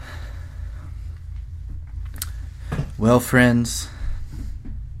Well, friends,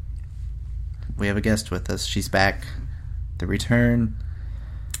 we have a guest with us. She's back. The return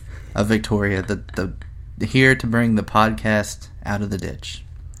of Victoria, the here to bring the podcast out of the ditch.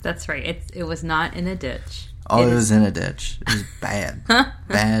 That's right. It was not in a ditch. Oh, it was in a ditch. It was bad.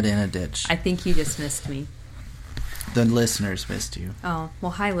 Bad in a ditch. I think you just missed me. The listeners missed you. Oh,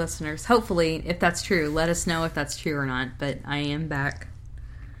 well, hi, listeners. Hopefully, if that's true, let us know if that's true or not. But I am back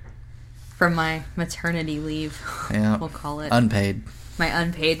from my maternity leave. Yeah. We'll call it. Unpaid. My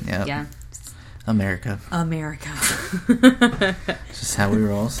unpaid. Yep. Yeah. America. It's just how we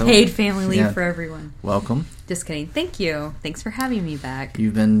roll. So, paid family leave for everyone. Welcome. Just kidding. Thank you. Thanks for having me back.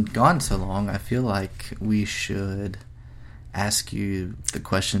 You've been gone so long. I feel like we should ask you the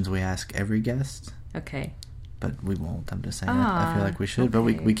questions we ask every guest. Okay. But we won't. I'm just saying. I feel like we should, okay. but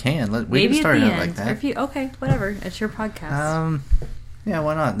we can. We Maybe can start at the it out end. like that. If you, okay, whatever. It's your podcast. Yeah,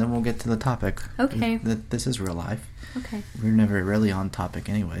 why not? Then we'll get to the topic. Okay. This is real life. Okay. We're never really on topic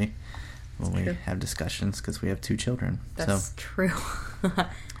anyway when That's we true. have discussions because we have 2 children. That's true.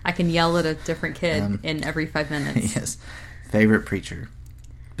 I can yell at a different kid in every 5 minutes. Yes. Favorite preacher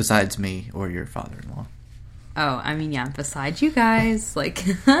besides me or your father-in-law? Oh, I mean, yeah, besides you guys, like,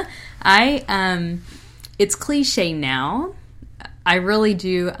 it's cliche now. I really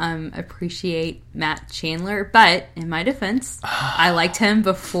do appreciate Matt Chandler, but in my defense, I liked him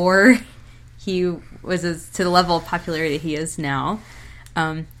before he was to the level of popularity that he is now.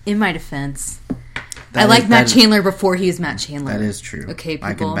 In my defense, I liked Matt Chandler before he was Matt Chandler. That is true. Okay, people.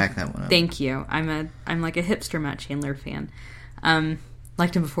 I can back that one up. Thank you. I'm like a hipster Matt Chandler fan.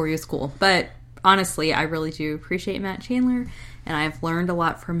 Liked him before he was cool, but honestly, I really do appreciate Matt Chandler, and I've learned a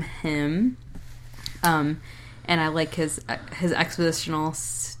lot from him. And I like his expositional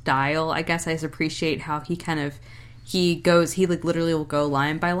style. I guess I just appreciate how he like literally will go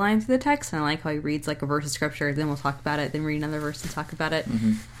line by line through the text, and I like how he reads like a verse of scripture, then we'll talk about it, then read another verse and talk about it.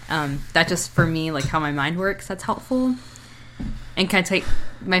 Mm-hmm. That just, for me, like how my mind works, that's helpful. And can I take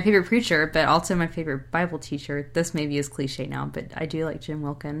my favorite preacher, but also my favorite Bible teacher? This maybe is cliche now, but I do like Jim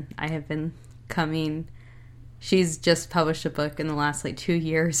Wilkin. I have been she's just published a book in the last like 2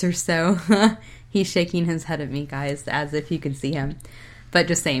 years or so. He's shaking his head at me, guys, as if you can see him. But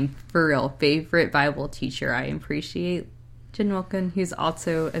just saying, for real, favorite Bible teacher, I appreciate Jen Wilkin, who's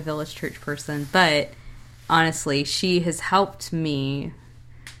also a Village Church person. But honestly, she has helped me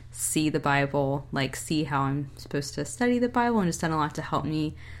see the Bible, like see how I'm supposed to study the Bible, and just done a lot to help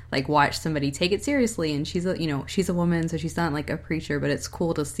me like watch somebody take it seriously. And she's a woman, so she's not like a preacher, but it's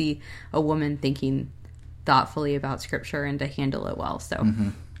cool to see a woman thinking thoughtfully about scripture and to handle it well. So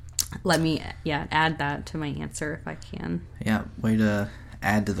let me add that to my answer if I can. Yeah, way to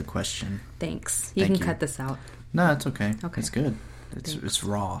add to the question. Thanks. You can cut this out. No, it's okay. Okay. It's good. It's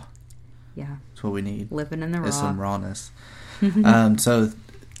raw. Yeah. It's what we need. Living in the raw. It's some rawness. So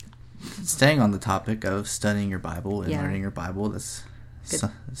staying on the topic of studying your Bible and learning your Bible, that's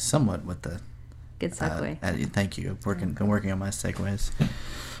somewhat with the good segue. Thank you. Been working on my segues.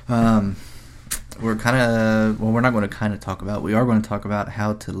 We're not going to talk about. We are going to talk about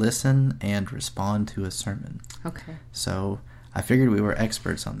how to listen and respond to a sermon. Okay. So I figured we were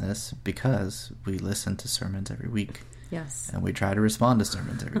experts on this because we listen to sermons every week. Yes. And we try to respond to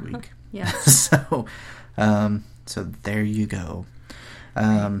sermons every week. Yes. So there you go.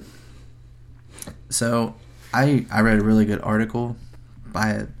 So I read a really good article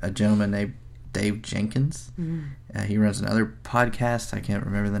by a gentleman named Dave Jenkins. Mm-hmm. He runs another podcast. I can't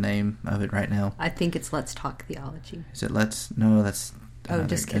remember the name of it right now. I think it's Let's Talk Theology. Is it Let's? No, that's...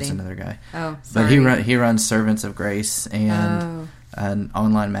 just kidding. That's another guy. Oh, sorry. But he runs Servants of Grace and an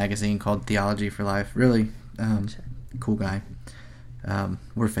online magazine called Theology for Life. Really cool guy.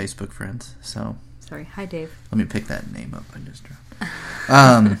 We're Facebook friends, so... Sorry. Hi, Dave. Let me pick that name up I just dropped.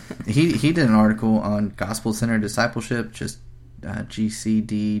 He did an article on gospel-centered discipleship, just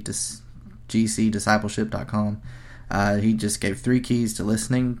gcdiscipleship.com. He just gave 3 keys to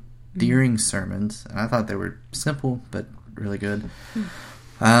listening during sermons, and I thought they were simple but really good.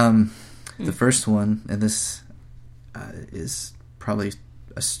 The first one, and this is probably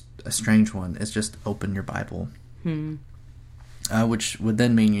a strange one, is just open your Bible, which would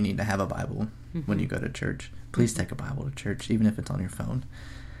then mean you need to have a Bible when you go to church. Please take a Bible to church, even if it's on your phone.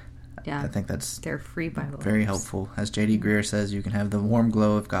 Yeah, I think they're free Bible. Very helpful. As J.D. Greer says, you can have the warm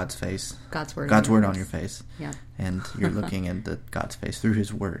glow of God's face. God's word on your face. Yeah. And you're looking at God's face through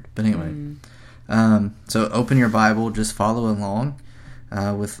His Word. But anyway, so open your Bible. Just follow along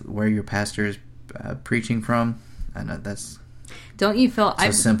with where your pastor is preaching from. I know that's... Don't you feel... so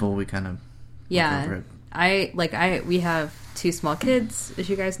simple, we kind of look over it. we have 2 small kids, as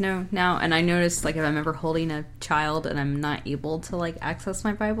you guys know now, and I noticed, like, if I'm ever holding a child and I'm not able to, like, access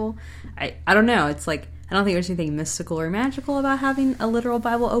my Bible, I don't know, it's like, I don't think there's anything mystical or magical about having a literal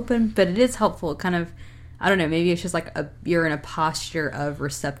Bible open, but it is helpful. It kind of, I don't know, maybe it's just like you're in a posture of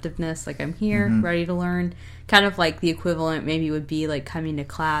receptiveness, like I'm here, ready to learn. Kind of like the equivalent maybe would be like coming to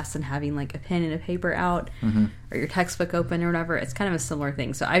class and having like a pen and a paper out or your textbook open or whatever. It's kind of a similar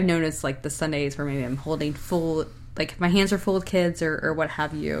thing. So I've noticed like the Sundays where maybe I'm holding full, like my hands are full of kids or what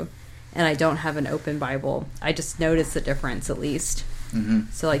have you, and I don't have an open Bible. I just notice the difference at least.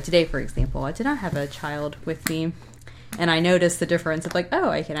 So like today, for example, I did not have a child with me, and I noticed the difference of like, oh,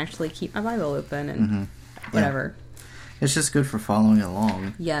 I can actually keep my Bible open and whatever. It's just good for following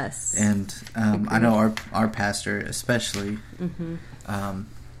along. Yes. And I know our pastor especially,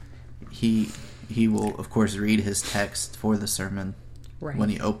 he will, of course, read his text for the sermon when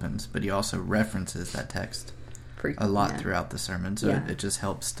he opens, but he also references that text a lot throughout the sermon, so it just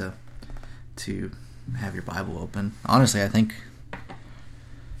helps to have your Bible open. Honestly, I think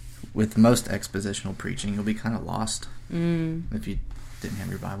with most expositional preaching, you'll be kind of lost if you didn't have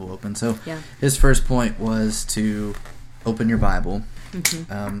your Bible open. So his first point was to open your Bible, which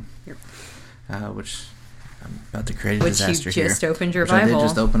I'm about to create a disaster here. Which you just opened your Bible. I did Bible.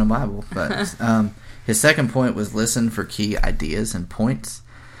 just open a Bible. But his second point was listen for key ideas and points.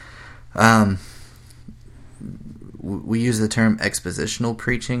 We use the term expositional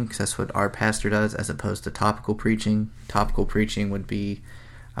preaching because that's what our pastor does, as opposed to topical preaching. Topical preaching would be,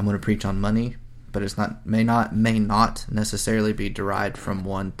 I'm going to preach on money, but it's may not necessarily be derived from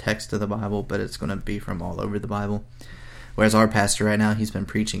one text of the Bible, but it's going to be from all over the Bible. Whereas our pastor right now, he's been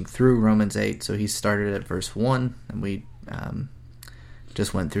preaching through Romans 8, so he started at verse 1, and we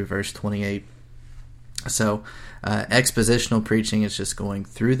just went through verse 28. So expositional preaching is just going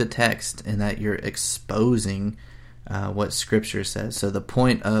through the text in that you're exposing what Scripture says. So the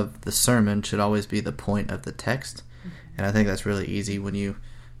point of the sermon should always be the point of the text, and I think that's really easy when you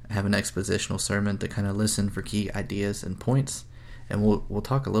have an expositional sermon to kind of listen for key ideas and points, and we'll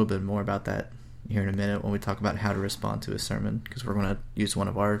talk a little bit more about that here in a minute when we talk about how to respond to a sermon, because we're going to use one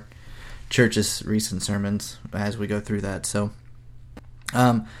of our church's recent sermons as we go through that. So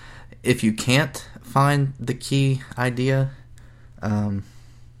if you can't find the key idea,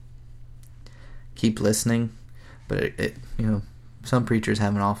 keep listening, but it some preachers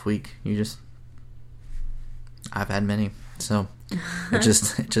have an off week. I've had many, so it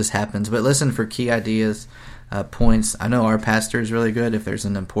just happens. But listen for key ideas, points. I know our pastor is really good. If there's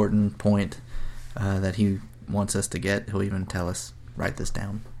an important point that he wants us to get, he'll even tell us, write this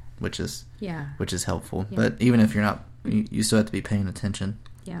down, which is helpful. Yeah. But even if you're not, you still have to be paying attention.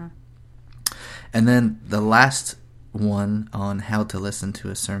 Yeah. And then the last one on how to listen to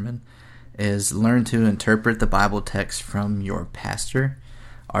a sermon is learn to interpret the Bible text from your pastor.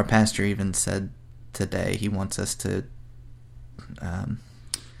 Our pastor even said today he wants us to, I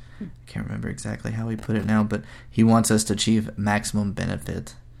can't remember exactly how he put it now, but he wants us to achieve maximum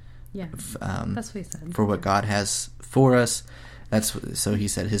benefit. Yeah, that's what he said. For what God has for us. So he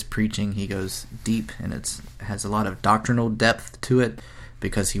said his preaching, he goes deep, and has a lot of doctrinal depth to it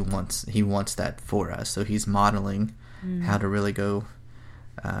because he wants that for us. So he's modeling how to really go.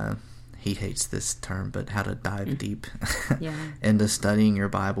 He hates this term, but how to dive deep into studying your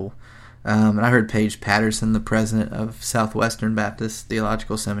Bible. And I heard Paige Patterson, the president of Southwestern Baptist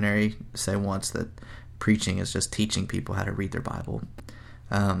Theological Seminary, say once that preaching is just teaching people how to read their Bible.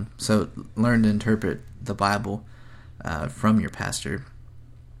 So learn to interpret the Bible from your pastor.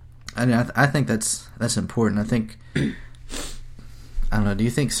 And I think that's important. I think, I don't know, do you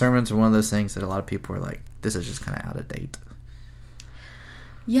think sermons are one of those things that a lot of people are like, this is just kind of out of date?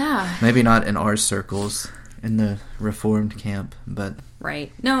 Yeah. Maybe not in our circles, in the Reformed camp, but...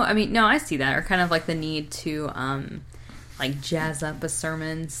 Right. No, I mean, I see that. Or kind of like the need to, like, jazz up a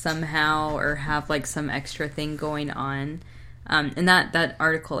sermon somehow or have, like, some extra thing going on. And that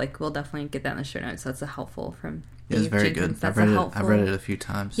article, like, we'll definitely get that in the show notes. That's a helpful from It's very Jenkins. Good. I've read it a few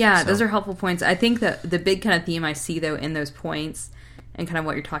times. Yeah, so. Those are helpful points. I think that the big kind of theme I see, though, in those points and kind of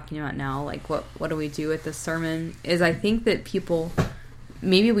what you're talking about now, like, what do we do with this sermon, is I think that people...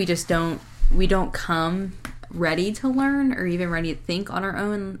 Maybe we don't come ready to learn or even ready to think on our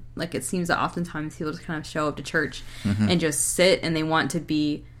own. Like, it seems that oftentimes people just kind of show up to church and just sit, and they want to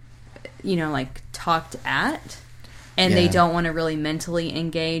be, like, talked at, and they don't want to really mentally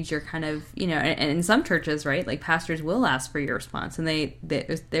engage or kind of, and in some churches, right, like, pastors will ask for your response, and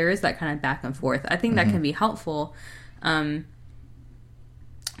there is that kind of back and forth. I think that can be helpful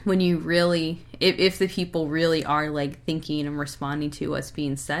when you really, if the people really are, like, thinking and responding to what's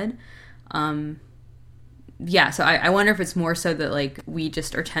being said. yeah, so I wonder if it's more so that, like, we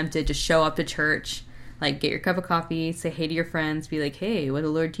just are tempted to show up to church, like, get your cup of coffee, say hey to your friends, be like, hey, what did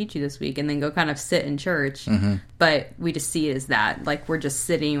the Lord teach you this week? And then go kind of sit in church. Mm-hmm. But we just see it as that. Like, we're just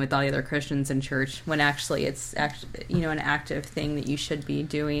sitting with all the other Christians in church when actually it's, an active thing that you should be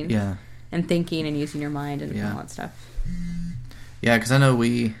doing. Yeah. And thinking and using your mind and all that stuff. Yeah, because I know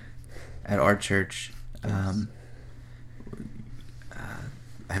we, at our church, have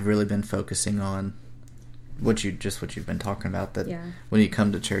really been focusing on what you've been talking about, that when you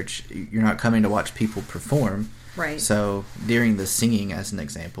come to church, you're not coming to watch people perform. Right. So during the singing, as an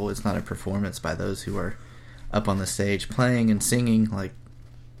example, it's not a performance by those who are up on the stage playing and singing. Like,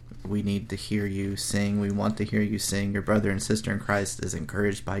 we need to hear you sing. We want to hear you sing. Your brother and sister in Christ is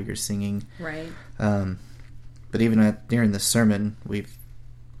encouraged by your singing. Right. But even during the sermon, we've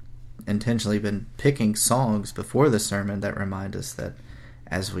intentionally been picking songs before the sermon that remind us that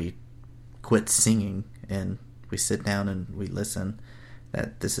as we quit singing and we sit down and we listen,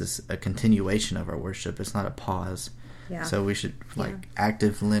 that this is a continuation of our worship. It's not a pause. Yeah. So we should,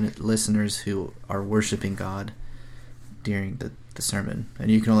 active listeners who are worshiping God during the sermon.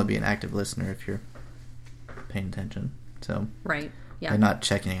 And you can only be an active listener if you're paying attention. So right. Yeah. And not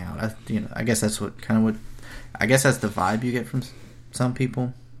checking out. I guess that's I guess that's the vibe you get from some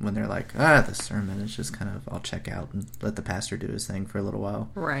people. When they're like, the sermon is just kind of, I'll check out and let the pastor do his thing for a little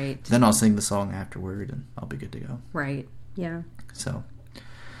while. Right. Then I'll sing the song afterward and I'll be good to go. Right. Yeah. So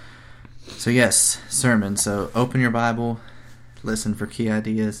yes, sermon. So open your Bible, listen for key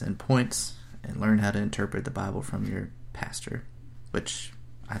ideas and points, and learn how to interpret the Bible from your pastor, which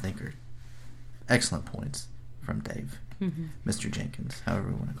I think are excellent points from Dave, Mr. Jenkins, however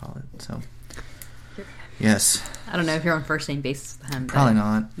we want to call it. So. Yes. I don't know if you're on first name basis with him. Probably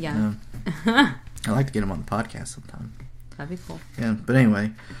not. Yeah. No. I'd like to get him on the podcast sometime. That'd be cool. Yeah, but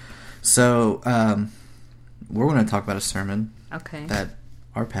anyway. So, we're going to talk about a sermon that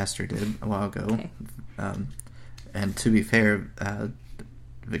our pastor did a while ago. Okay. And to be fair,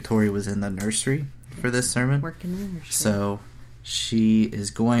 Victoria was in the nursery for this sermon. Working in the nursery. So, she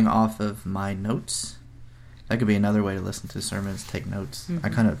is going off of my notes. That could be another way to listen to sermons, take notes. Mm-hmm. I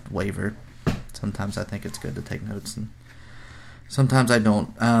kind of waver. Sometimes I think it's good to take notes, and sometimes I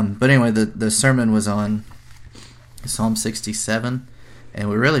don't. But anyway, the sermon was on Psalm 67, and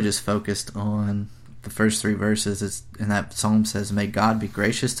we really just focused on the first 3 verses. And that psalm says, "May God be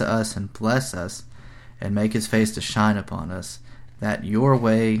gracious to us and bless us, and make his face to shine upon us, that your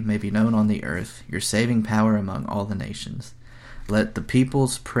way may be known on the earth, your saving power among all the nations. Let the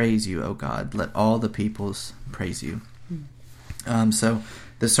peoples praise you, O God. Let all the peoples praise you." So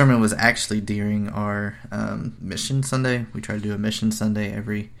this sermon was actually during our Mission Sunday. We try to do a Mission Sunday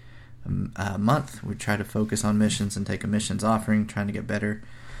every month. We try to focus on missions and take a missions offering, trying to get better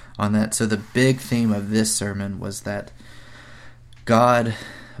on that. So the big theme of this sermon was that God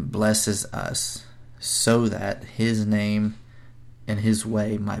blesses us so that his name and his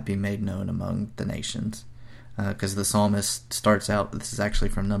way might be made known among the nations. Because the psalmist starts out, this is actually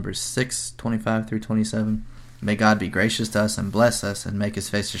from Numbers 6, 25 through 27. "May God be gracious to us and bless us and make his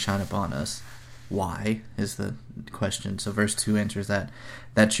face to shine upon us." Why is the question. So verse 2 answers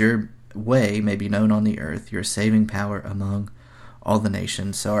that your way may be known on the earth, your saving power among all the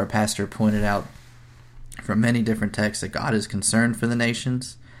nations. So our pastor pointed out from many different texts that God is concerned for the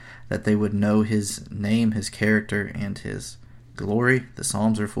nations, that they would know his name, his character, and his glory. The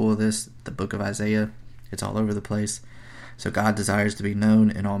Psalms are full of this. The book of Isaiah, it's all over the place. So God desires to be known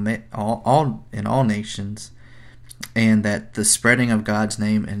in all nations, and that the spreading of God's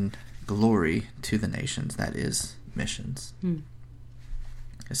name and glory to the nations, that is missions.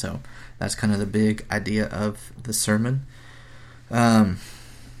 So that's kind of the big idea of the sermon.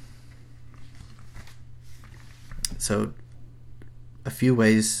 So a few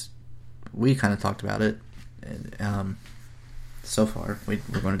ways we kind of talked about it. So far, we're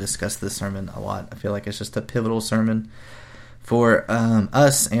going to discuss this sermon a lot. I feel like it's just a pivotal sermon for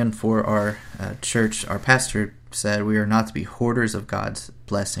us and for our church. Our pastor said we are not to be hoarders of God's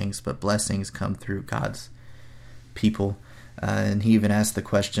blessings, but blessings come through God's people. And he even asked the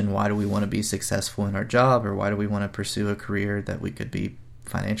question, why do we want to be successful in our job, or why do we want to pursue a career that we could be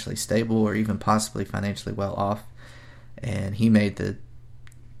financially stable or even possibly financially well off? And he made the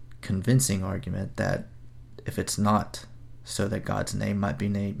convincing argument that if it's not so that God's name might be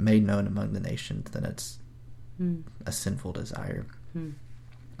made known among the nations, then it's a sinful desire,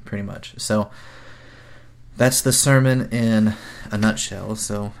 pretty much. So that's the sermon in a nutshell.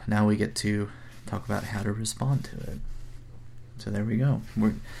 So now we get to talk about how to respond to it. So there we go.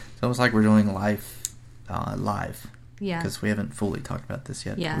 It's almost like we're doing live. Yeah. Because we haven't fully talked about this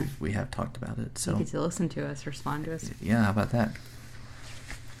yet. Yeah. We have talked about it. So You get to listen to us, respond to us. yeah, how about that?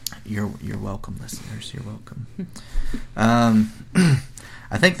 You're welcome, listeners. You're welcome.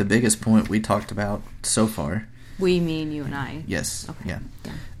 I think the biggest point we talked about so far. We mean you and I. Yes. Okay.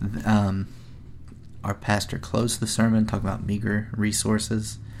 Yeah. Our pastor closed the sermon talking about meager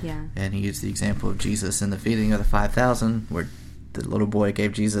resources. Yeah. And he used the example of Jesus in the feeding of the 5,000, where the little boy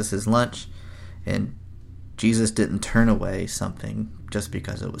gave Jesus his lunch, and Jesus didn't turn away something just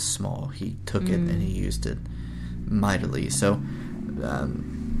because it was small. He took it and he used it mightily. So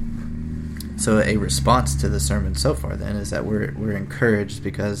a response to the sermon so far then is that we're encouraged,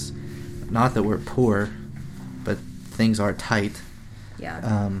 because not that we're poor, but things are tight.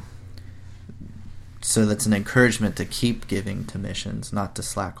 Yeah. So that's an encouragement to keep giving to missions, not to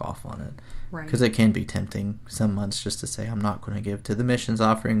slack off on it. Right. Because it can be tempting some months just to say, I'm not going to give to the missions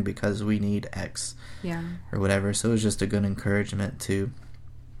offering because we need X. Yeah. Or whatever. So it was just a good encouragement to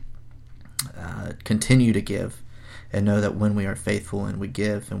continue to give, and know that when we are faithful and we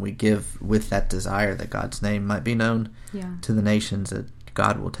give with that desire that God's name might be known to the nations, that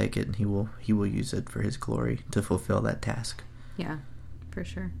God will take it and He will use it for His glory to fulfill that task. Yeah, for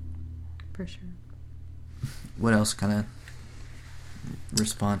sure. For sure. What else kind of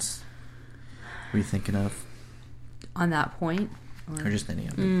response were you thinking of? On that point? Or just any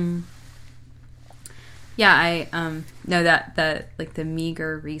of it? Yeah, I know that like the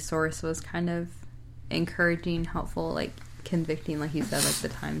meager resource was kind of encouraging, helpful, like convicting, like you said, like the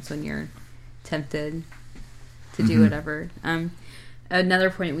times when you're tempted to do whatever.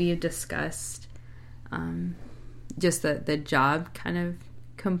 Another point we had discussed, just the job kind of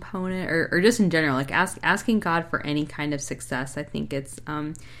component, or just in general, like asking God for any kind of success. I think it's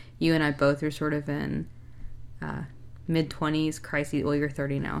you and I both are sort of in mid-20s crises. Well, you're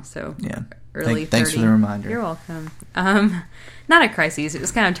 30 now, so yeah. Early 30. Thanks for the reminder. You're welcome. Not a crisis. It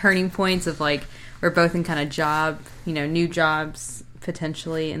was kind of turning points of like we're both in kind of job, new jobs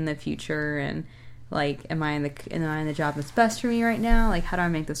potentially in the future, and like, am I in the job that's best for me right now? Like, how do I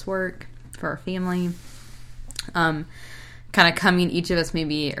make this work for our family? Kind of coming, each of us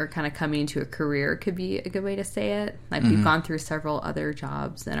maybe, or kind of coming into a career could be a good way to say it. Like we've gone through several other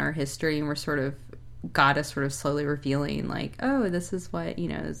jobs in our history, and we're sort of, God is sort of slowly revealing, like, oh, this is what,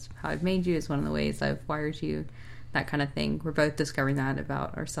 is how I've made you, is one of the ways I've wired you, that kind of thing. We're both discovering that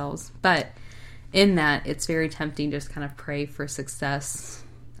about ourselves. But in that, it's very tempting to just kind of pray for success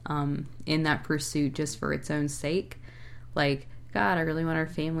in that pursuit just for its own sake. Like, God, I really want our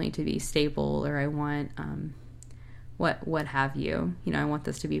family to be stable, or I want, what have you. I want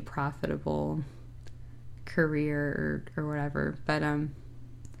this to be a profitable career or whatever. But,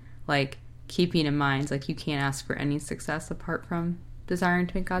 like, keeping in mind, like, you can't ask for any success apart from desiring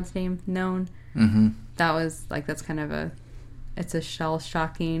to make God's name known. That was like, that's kind of it's a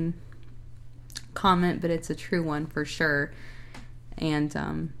shell-shocking comment, but it's a true one for sure.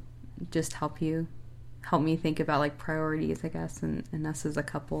 And just help me think about like priorities, I guess, and us as a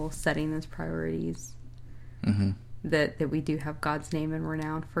couple setting those priorities. That we do have God's name and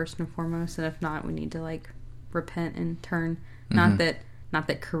renown first and foremost, and if not, we need to like repent and turn. Not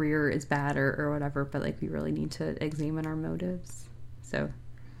that career is bad or whatever, but like we really need to examine our motives. So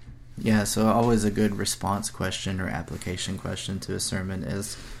yeah, so always a good response question or application question to a sermon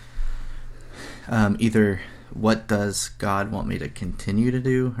is either what does God want me to continue to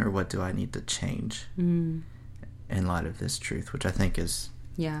do, or what do I need to change in light of this truth, which I think is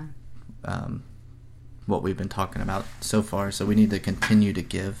what we've been talking about so far. So we need to continue to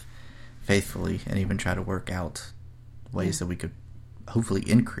give faithfully and even try to work out ways that we could hopefully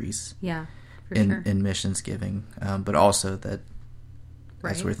increase in missions giving, but also that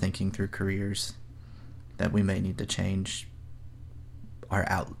as we're thinking through careers, that we may need to change our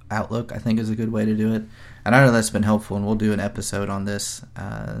outlook, I think, is a good way to do it. And I know that's been helpful, and we'll do an episode on this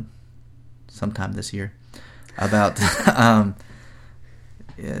sometime this year about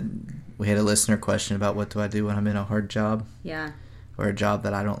we had a listener question about what do I do when I'm in a hard job or a job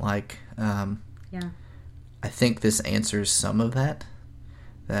that I don't like. I think this answers some of that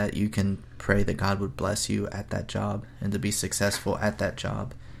you can pray that God would bless you at that job and to be successful at that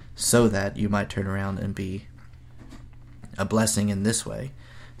job, so that you might turn around and be a blessing in this way,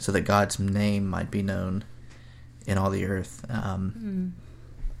 so that God's name might be known in all the earth. And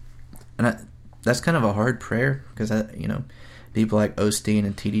that's kind of a hard prayer, because people like Osteen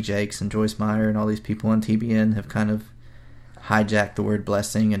and T.D. Jakes and Joyce Meyer and all these people on TBN have kind of hijacked the word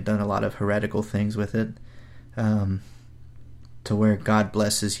blessing and done a lot of heretical things with it, to where God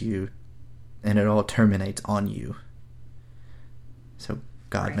blesses you and it all terminates on you. So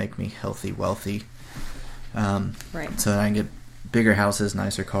God make me healthy, wealthy, Right. So that I can get bigger houses,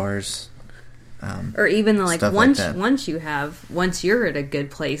 nicer cars. Or even like stuff once like that. once you're at a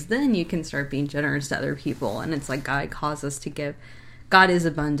good place, then you can start being generous to other people. And it's like God calls us to give. God is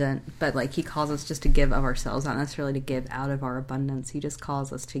abundant, but like He calls us just to give of ourselves, not necessarily to give out of our abundance. He just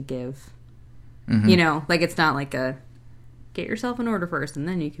calls us to give. Mm-hmm. You know, like it's not like a get yourself in order first, and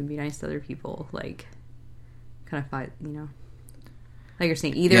then you can be nice to other people. Like kind of fight, you know. Like you're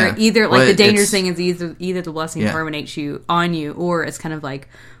saying, either like the dangerous thing is either the blessing terminates on you, or it's kind of like,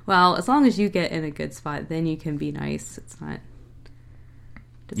 well, as long as you get in a good spot, then you can be nice. It's not.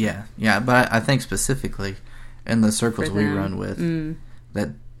 Yeah, but I think specifically in the circles we run with, that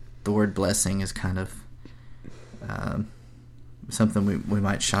the word blessing is kind of something we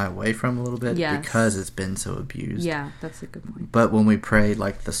might shy away from a little bit because it's been so abused. Yeah, that's a good point. But when we pray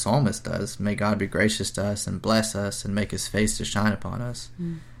like the psalmist does, may God be gracious to us and bless us and make His face to shine upon us,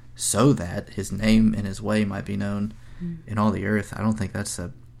 so that His name and His way might be known in all the earth. I don't think that's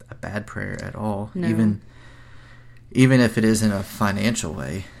a bad prayer at all. No. Even if it is in a financial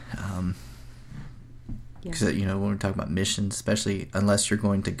way. Because, you know, when we're talking about missions, especially unless you're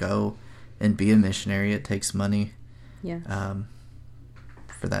going to go and be a missionary, it takes money. Yeah.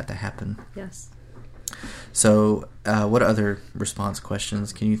 For that to happen. Yes. So, what other response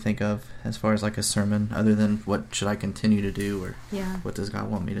questions can you think of as far as like a sermon, other than what should I continue to do, or what does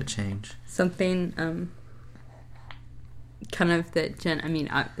God want me to change? Something, kind of that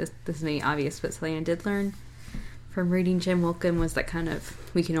this may be obvious, but something I did learn from reading Jim Wilkin was that kind of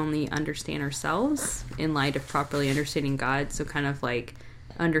we can only understand ourselves in light of properly understanding God. So kind of like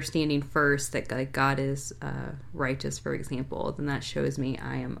understanding first that like God is righteous, for example, then that shows me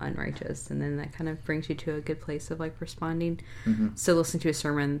I am unrighteous, and then that kind of brings you to a good place of like responding. So listen to a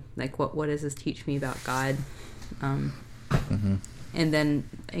sermon like what does this teach me about God, and then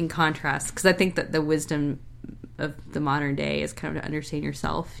in contrast, because I think that the wisdom of the modern day is kind of to understand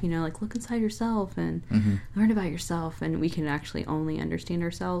yourself, you know, like look inside yourself and learn about yourself, and we can actually only understand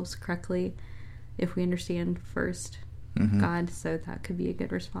ourselves correctly if we understand first God. So that could be a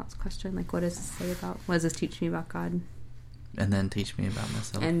good response question. Like, what does this teach me about God? And then teach me about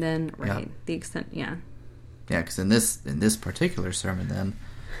myself. And then, the extent, Yeah, because in this particular sermon,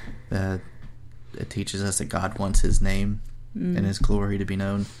 then, it teaches us that God wants His name and His glory to be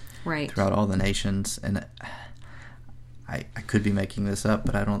known throughout all the nations. And I could be making this up,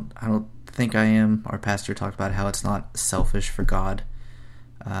 but I don't think I am. Our pastor talked about how it's not selfish for God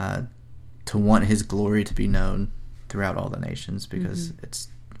to want His glory to be known throughout all the nations, because it's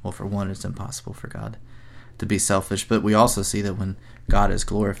impossible for God to be selfish. But we also see that when God is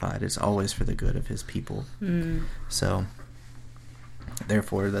glorified, it's always for the good of His people. So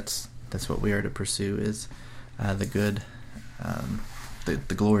therefore that's what we are to pursue, is the good,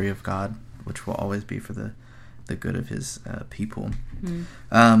 the glory of God, which will always be for the good of His people.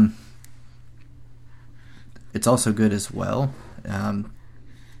 It's also good as well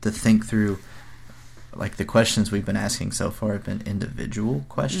to think through, like the questions we've been asking so far have been individual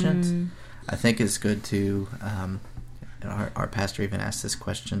questions. I think it's good to, our pastor even asked this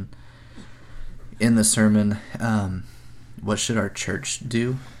question in the sermon, what should our church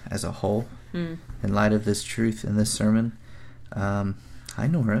do as a whole in light of this truth in this sermon? Hi,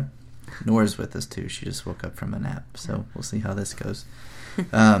 Nora. Nora's with us too. She just woke up from a nap, so we'll see how this goes.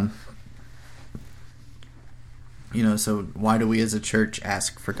 You know, so why do we as a church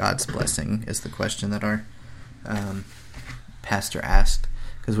ask for God's blessing is the question that our pastor asked,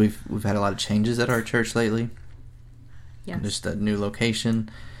 because we've had a lot of changes at our church lately. Just a new location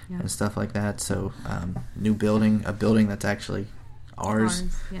and stuff like that. So new building, a building that's actually ours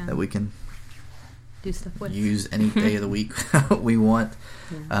that we can do stuff with, use any day of the week we want.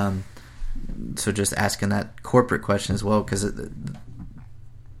 So just asking that corporate question as well, because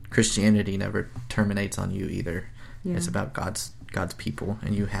Christianity never terminates on you either. It's about God's people,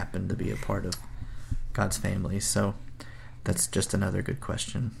 and you happen to be a part of God's family. So that's just another good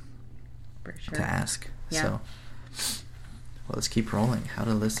question to ask. So, well, let's keep rolling. How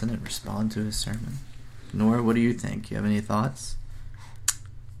to listen and respond to His sermon. Nora, what do you think? You have any thoughts?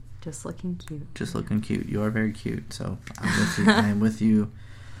 Just looking cute. Just looking cute. You are very cute. So I'm with you. I am with you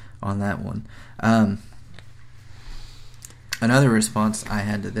on that one. Another response I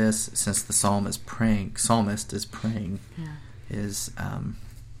had to this, since the psalmist is praying, is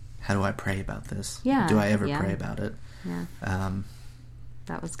how do I pray about this? Do I ever pray about it?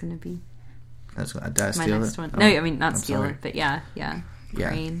 That was going to be did I my steal next it? one. Oh, No, I mean not I'm steal sorry. it, but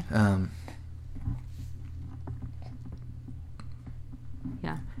praying.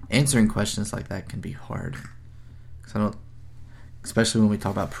 Answering questions like that can be hard, because especially when we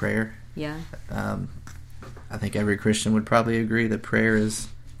talk about prayer. I think every Christian would probably agree that prayer is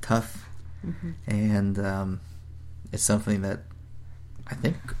tough, and it's something that I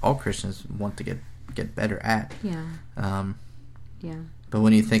think all Christians want to get better at. Yeah. Yeah. But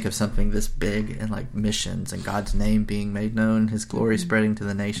when you think of something this big and like missions and God's name being made known, His glory spreading to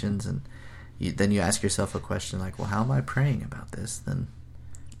the nations, and then you ask yourself a question like, well, how am I praying about this? Then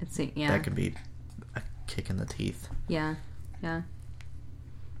that could be a kick in the teeth. Yeah. Yeah.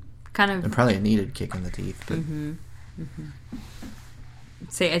 Kind of, and probably a needed kick in the teeth. But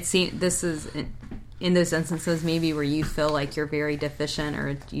say I'd seen this is in those instances maybe where you feel like you're very deficient,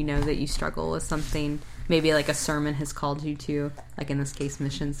 or you know that you struggle with something. Maybe like a sermon has called you to, like in this case,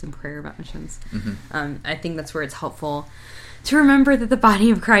 missions and prayer about missions. I think that's where it's helpful to remember that the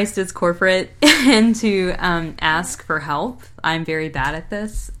body of Christ is corporate and to ask for help. I'm very bad at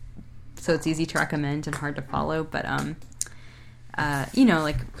this, so it's easy to recommend and hard to follow. But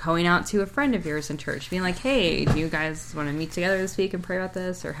like going out to a friend of yours in church, being like, "Hey, do you guys want to meet together this week and pray about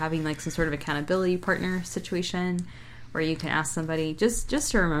this?" Or having like some sort of accountability partner situation where you can ask somebody, just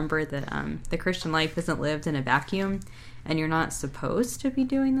to remember that the Christian life isn't lived in a vacuum, and you're not supposed to be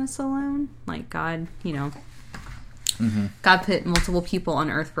doing this alone. Like God, God put multiple people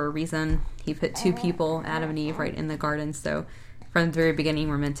on earth for a reason. He put two people, Adam and Eve, right in the garden. So from the very beginning,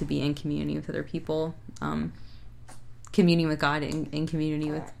 we're meant to be in community with other people, communing with God and in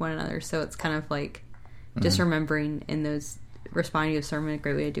community with one another. So it's kind of like just remembering in those, responding to a sermon, a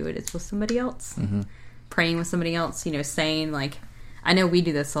great way to do it is with somebody else. Praying with somebody else, saying like, I know we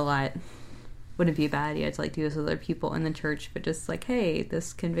do this a lot. Wouldn't be a bad idea to like do this with other people in the church, but just like, hey,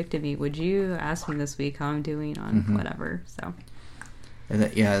 this convicted me. Would you ask me this week how I'm doing on whatever? So, and I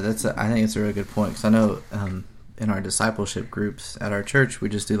think it's a really good point, because I know in our discipleship groups at our church, we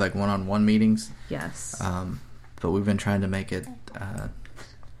just do like one-on-one meetings. Yes. But we've been trying to make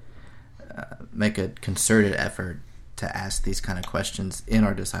a concerted effort to ask these kind of questions in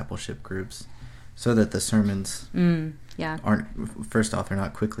our discipleship groups, so that the sermons aren't, first off, they're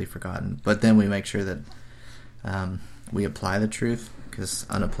not quickly forgotten, but then we make sure that we apply the truth, because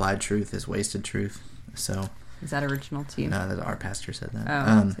unapplied truth is wasted truth. So is that original to you? No, our pastor said that.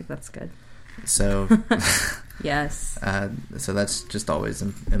 Oh, I think that's good. So yes. So that's just always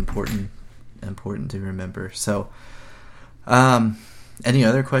important to remember. So any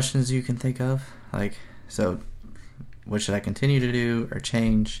other questions you can think of? Like, so what should I continue to do or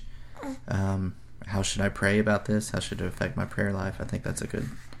change? How should I pray about this? How should it affect my prayer life? I think that's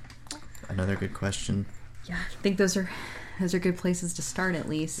another good question. Yeah, I think those are good places to start, at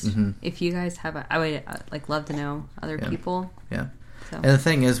least. If you guys have I would love to know other people. Yeah. So. And the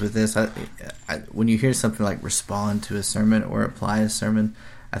thing is with this, when you hear something like respond to a sermon or apply a sermon,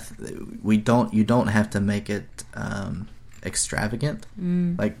 you don't have to make it extravagant.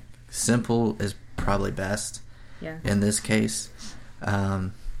 Like, simple is probably best. Yeah. In this case.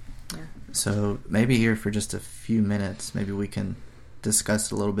 So maybe here for just a few minutes, maybe we can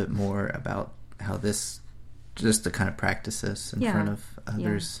discuss a little bit more about how this, just to kind of practice this in front of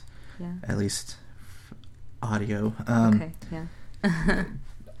others, at least audio. Okay, yeah.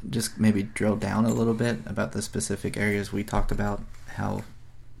 Just maybe drill down a little bit about the specific areas we talked about, how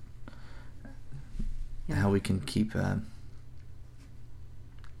we can keep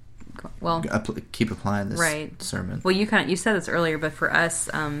applying this sermon. Well, you said this earlier, but for us,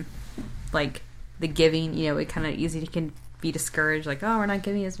 like the giving, it kind of easy can be discouraged, like, oh, we're not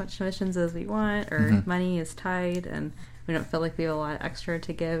giving as much missions as we want, or money is tight and we don't feel like we have a lot extra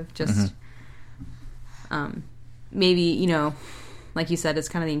to give. Just maybe, like you said, it's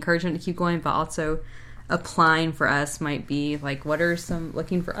kind of the encouragement to keep going, but also applying for us might be like, what are some,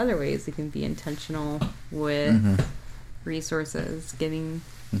 looking for other ways we can be intentional with resources, giving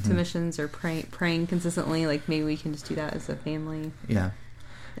to missions, or praying consistently. Like, maybe we can just do that as a family. Yeah.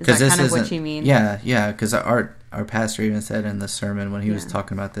 Is that kind of what you mean? Yeah, because our pastor even said in the sermon when he was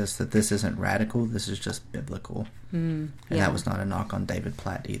talking about this, that this isn't radical, this is just biblical. And that was not a knock on David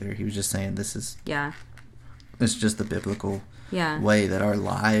Platt either. He was just saying this is it's just the biblical way that our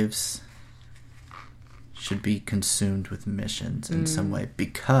lives should be consumed with missions in some way,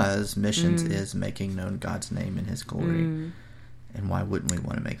 because missions is making known God's name and His glory. And why wouldn't we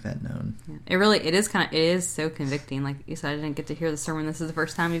want to make that known? Yeah. It is so convicting. Like you said, I didn't get to hear the sermon. This is the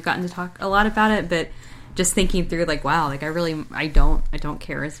first time we've gotten to talk a lot about it, but just thinking through, like, wow, like I don't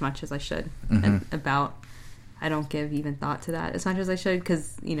care as much as I should about. I don't give even thought to that as much as I should,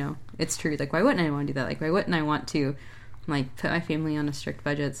 because it's true. Like, why wouldn't I want to do that? Like, why wouldn't I want to like put my family on a strict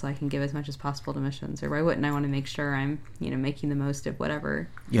budget so I can give as much as possible to missions? Or why wouldn't I want to make sure I'm making the most of whatever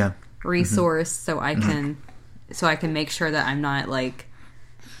resource so I can make sure that I'm not like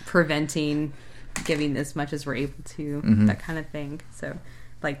preventing giving as much as we're able to, that kind of thing. So,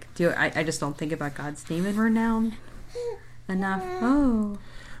 like, I just don't think about God's name and renown enough. Oh.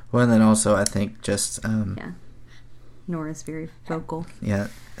 Well, and then also I think just... yeah. Nora's very vocal. Yeah,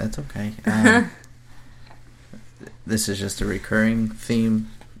 that's okay. This is just a recurring theme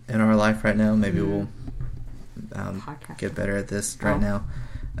in our life right now. Maybe we'll get better at this right now.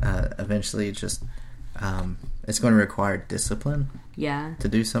 Eventually, just it's going to require discipline. Yeah. To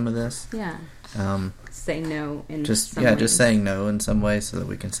do some of this. Yeah. Say no in just some ways. Just saying no in some ways so that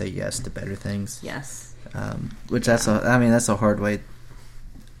we can say yes to better things. Yes. Which that's a hard way.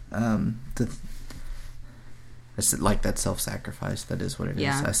 It's like that self-sacrifice. That is what it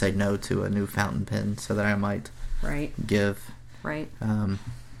is. I say no to a new fountain pen so that I might give. Right.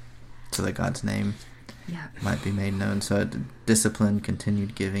 So that God's name might be made known. So discipline,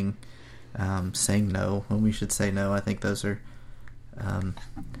 continued giving, saying no when we should say no. I think those are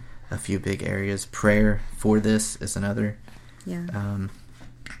a few big areas. Prayer for this is another. Yeah.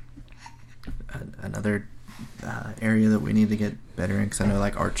 Another area that we need to get better in. Because I know,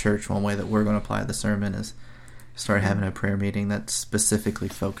 like, our church, one way that we're going to apply the sermon is start having a prayer meeting that's specifically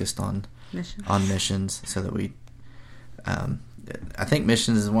focused on missions, so that we I think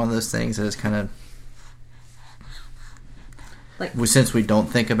missions is one of those things that is kind of like, since we don't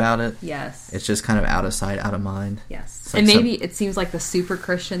think about it, it's just kind of out of sight, out of mind. Like, and maybe it seems like the super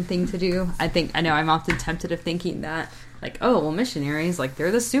Christian thing to do. I know I'm often tempted of thinking that, like, oh, well, missionaries, like,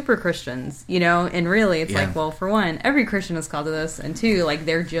 they're the super Christians, and really it's like, well, for one, every Christian is called to this, and two, like,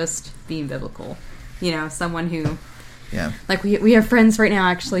 they're just being biblical. Someone who, like, we have friends right now,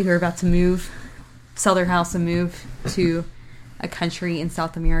 actually, who are about to sell their house and move to a country in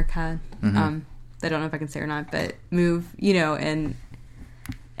South America. I don't know if I can say or not, but move, and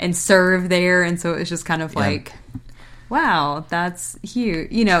serve there. And so it's just kind of like, wow, that's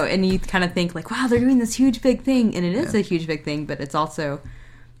huge, and you kind of think, like, wow, they're doing this huge, big thing. And it is a huge, big thing, but it's also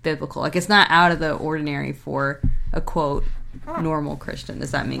biblical. Like, it's not out of the ordinary for a, quote, normal Christian.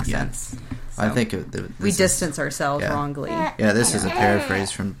 Does that make sense? So I think we distance ourselves wrongly. Yeah, this is a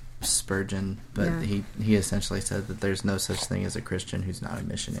paraphrase from Spurgeon, but he essentially said that there's no such thing as a Christian who's not a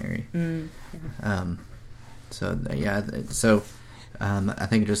missionary. So I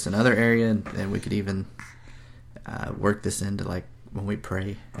think just another area, and we could even work this into, like, when we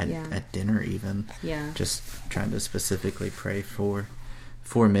pray at dinner, even just trying to specifically pray for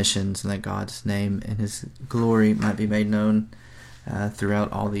missions, and that God's name and His glory might be made known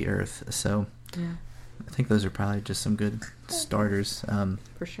throughout all the earth. So I think those are probably just some good starters.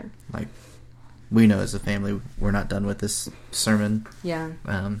 For sure. Like, we know as a family we're not done with this sermon.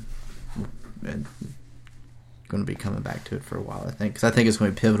 And going to be coming back to it for a while, I think, because I think it's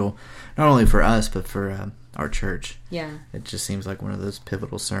going to be pivotal, not only for us but for our church. It just seems like one of those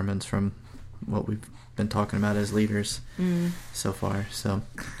pivotal sermons from what we've been talking about as leaders so far. So,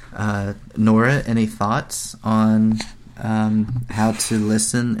 Nora, any thoughts on how to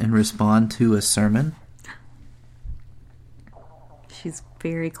listen and respond to a sermon? She's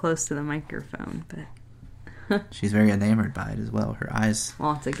very close to the microphone, but she's very enamored by it as well. Her eyes.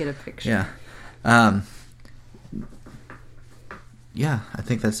 We'll have to get a picture. I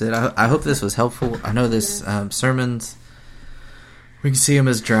think that's it. I hope this was helpful. I know this sermons, we can see them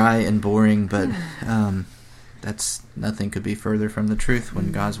as dry and boring, but that's nothing could be further from the truth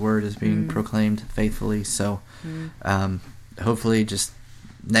when God's word is being proclaimed faithfully. So hopefully just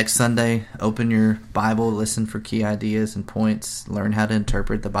next Sunday, open your Bible, listen for key ideas and points, learn how to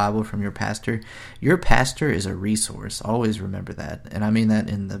interpret the Bible from your pastor. Your pastor is a resource. Always remember that. And I mean that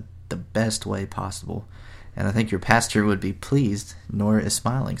in the best way possible. And I think your pastor would be pleased. Nora is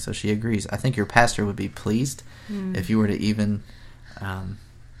smiling, so she agrees. I think your pastor would be pleased if you were to even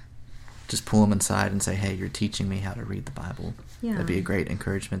just pull him inside and say, hey, you're teaching me how to read the Bible. That'd be a great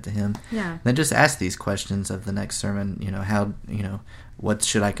encouragement to him. Then just ask these questions of the next sermon. What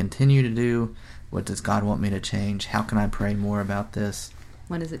should I continue to do? What does God want me to change? How can I pray more about this?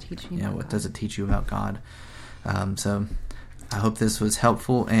 What does it teach me about what God? Does it teach you about God? So I hope this was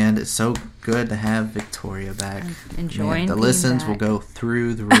helpful, and it's so good to have Victoria back. Enjoying the listens will go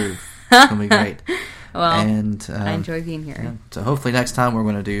through the roof. It's going to be great. Well, and I enjoy being here. So hopefully next time we're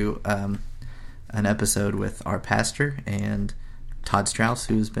going to do an episode with our pastor and Todd Strauss,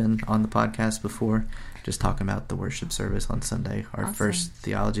 who's been on the podcast before, just talking about the worship service on Sunday, our first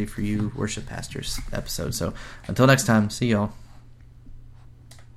Theology for You worship pastors episode. So until next time, see y'all.